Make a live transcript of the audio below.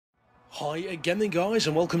Hi again then guys,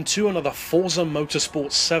 and welcome to another Forza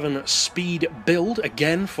Motorsport 7 speed build,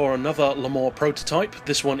 again for another Le Mans prototype.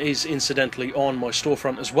 This one is incidentally on my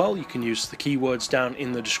storefront as well. You can use the keywords down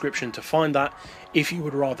in the description to find that if you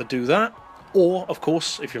would rather do that. Or, of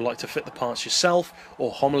course, if you'd like to fit the parts yourself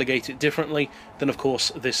or homologate it differently, then of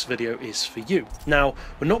course this video is for you. Now,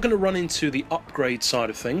 we're not going to run into the upgrade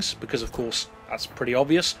side of things, because of course that's pretty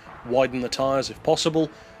obvious. Widen the tyres if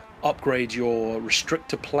possible, upgrade your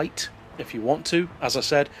restrictor plate if you want to. As I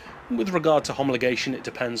said, with regard to homologation, it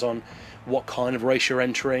depends on what kind of race you're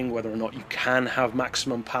entering, whether or not you can have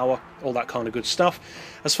maximum power, all that kind of good stuff.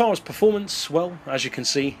 As far as performance, well, as you can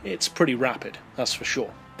see, it's pretty rapid, that's for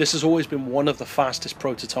sure. This has always been one of the fastest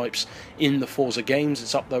prototypes in the Forza games.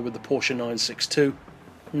 It's up there with the Porsche 962.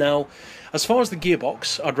 Now, as far as the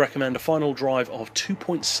gearbox, I'd recommend a final drive of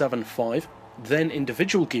 2.75, then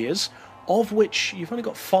individual gears, of which you've only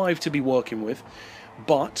got 5 to be working with,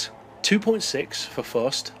 but 2.6 for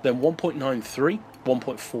first, then 1.93,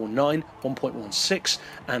 1.49, 1.16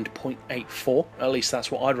 and 0.84, at least that's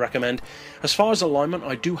what I'd recommend. As far as alignment,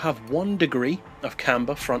 I do have 1 degree of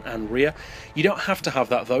camber front and rear. You don't have to have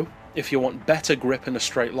that though. If you want better grip in a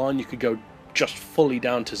straight line, you could go just fully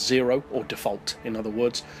down to 0, or default in other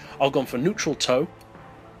words. I've gone for neutral toe,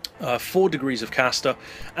 4 degrees of caster.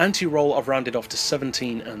 Anti-roll I've rounded off to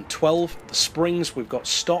 17 and 12. The springs we've got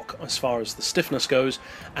stock as far as the stiffness goes,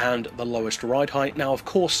 and the lowest ride height. Now of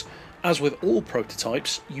course, as with all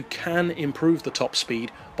prototypes, you can improve the top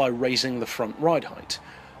speed by raising the front ride height,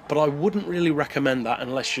 but I wouldn't really recommend that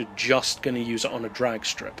unless you're just going to use it on a drag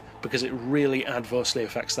strip, because it really adversely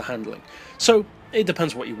affects the handling. So it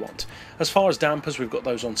depends what you want. As far as dampers, we've got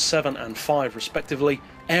those on 7 and 5 respectively.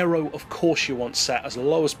 Aero, of course, you want set as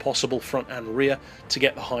low as possible front and rear to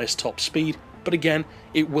get the highest top speed, but again,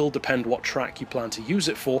 it will depend what track you plan to use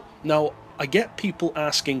it for. Now, I get people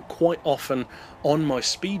asking quite often on my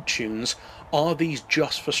speed tunes, are these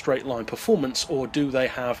just for straight line performance, or do they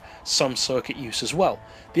have some circuit use as well?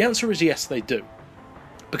 The answer is yes, they do,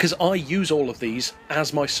 because I use all of these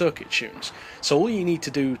as my circuit tunes. So all you need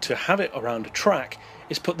to do to have it around a track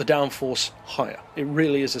is put the downforce higher. It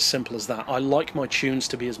really is as simple as that. I like my tunes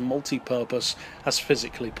to be as multi-purpose as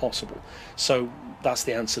physically possible. So that's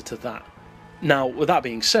the answer to that. Now, with that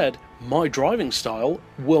being said, my driving style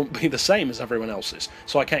won't be the same as everyone else's,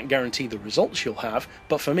 so I can't guarantee the results you'll have,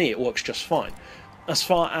 but for me it works just fine. As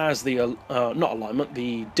far as the, not alignment,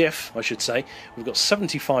 the diff, I should say, we've got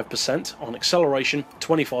 75% on acceleration,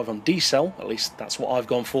 25 on decel, at least that's what I've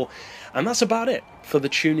gone for, and that's about it for the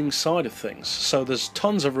tuning side of things. So there's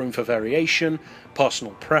tons of room for variation,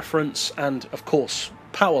 personal preference, and of course,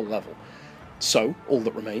 power level. So all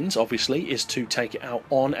that remains, obviously, is to take it out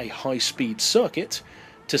on a high-speed circuit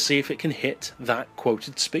to see if it can hit that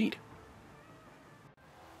quoted speed.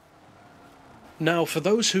 Now, for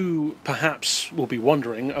those who perhaps will be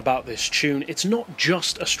wondering about this tune, it's not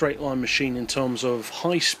just a straight line machine in terms of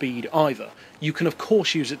high speed either. You can of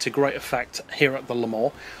course use it to great effect here at the Le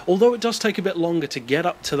Mans, although it does take a bit longer to get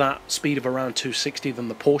up to that speed of around 260 than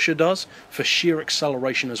the Porsche does. For sheer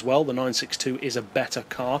acceleration as well, the 962 is a better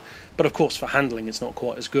car, but of course for handling it's not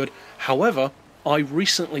quite as good. However, I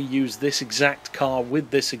recently used this exact car with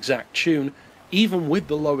this exact tune, even with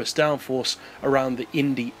the lowest downforce, around the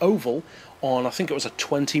Indy Oval, on, I think it was a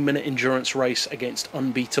 20-minute endurance race against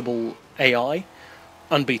unbeatable AI.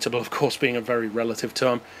 Unbeatable, of course, being a very relative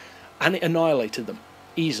term. And it annihilated them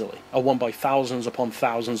easily. I won by thousands upon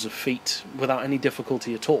thousands of feet without any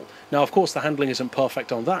difficulty at all. Now, of course, the handling isn't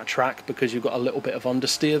perfect on that track because you've got a little bit of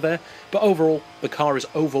understeer there, but overall, the car is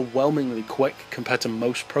overwhelmingly quick compared to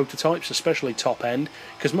most prototypes, especially top end,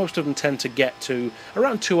 because most of them tend to get to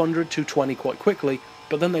around 200, 220 quite quickly,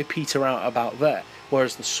 but then they peter out about there,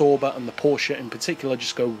 whereas the Sauber and the Porsche in particular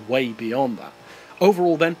just go way beyond that.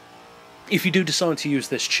 Overall then, if you do decide to use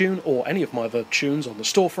this tune, or any of my other tunes on the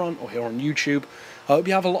storefront or here on YouTube, I hope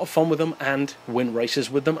you have a lot of fun with them and win races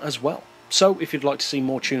with them as well. So if you'd like to see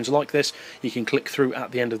more tunes like this, you can click through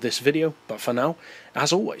at the end of this video, but for now,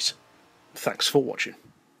 as always, thanks for watching.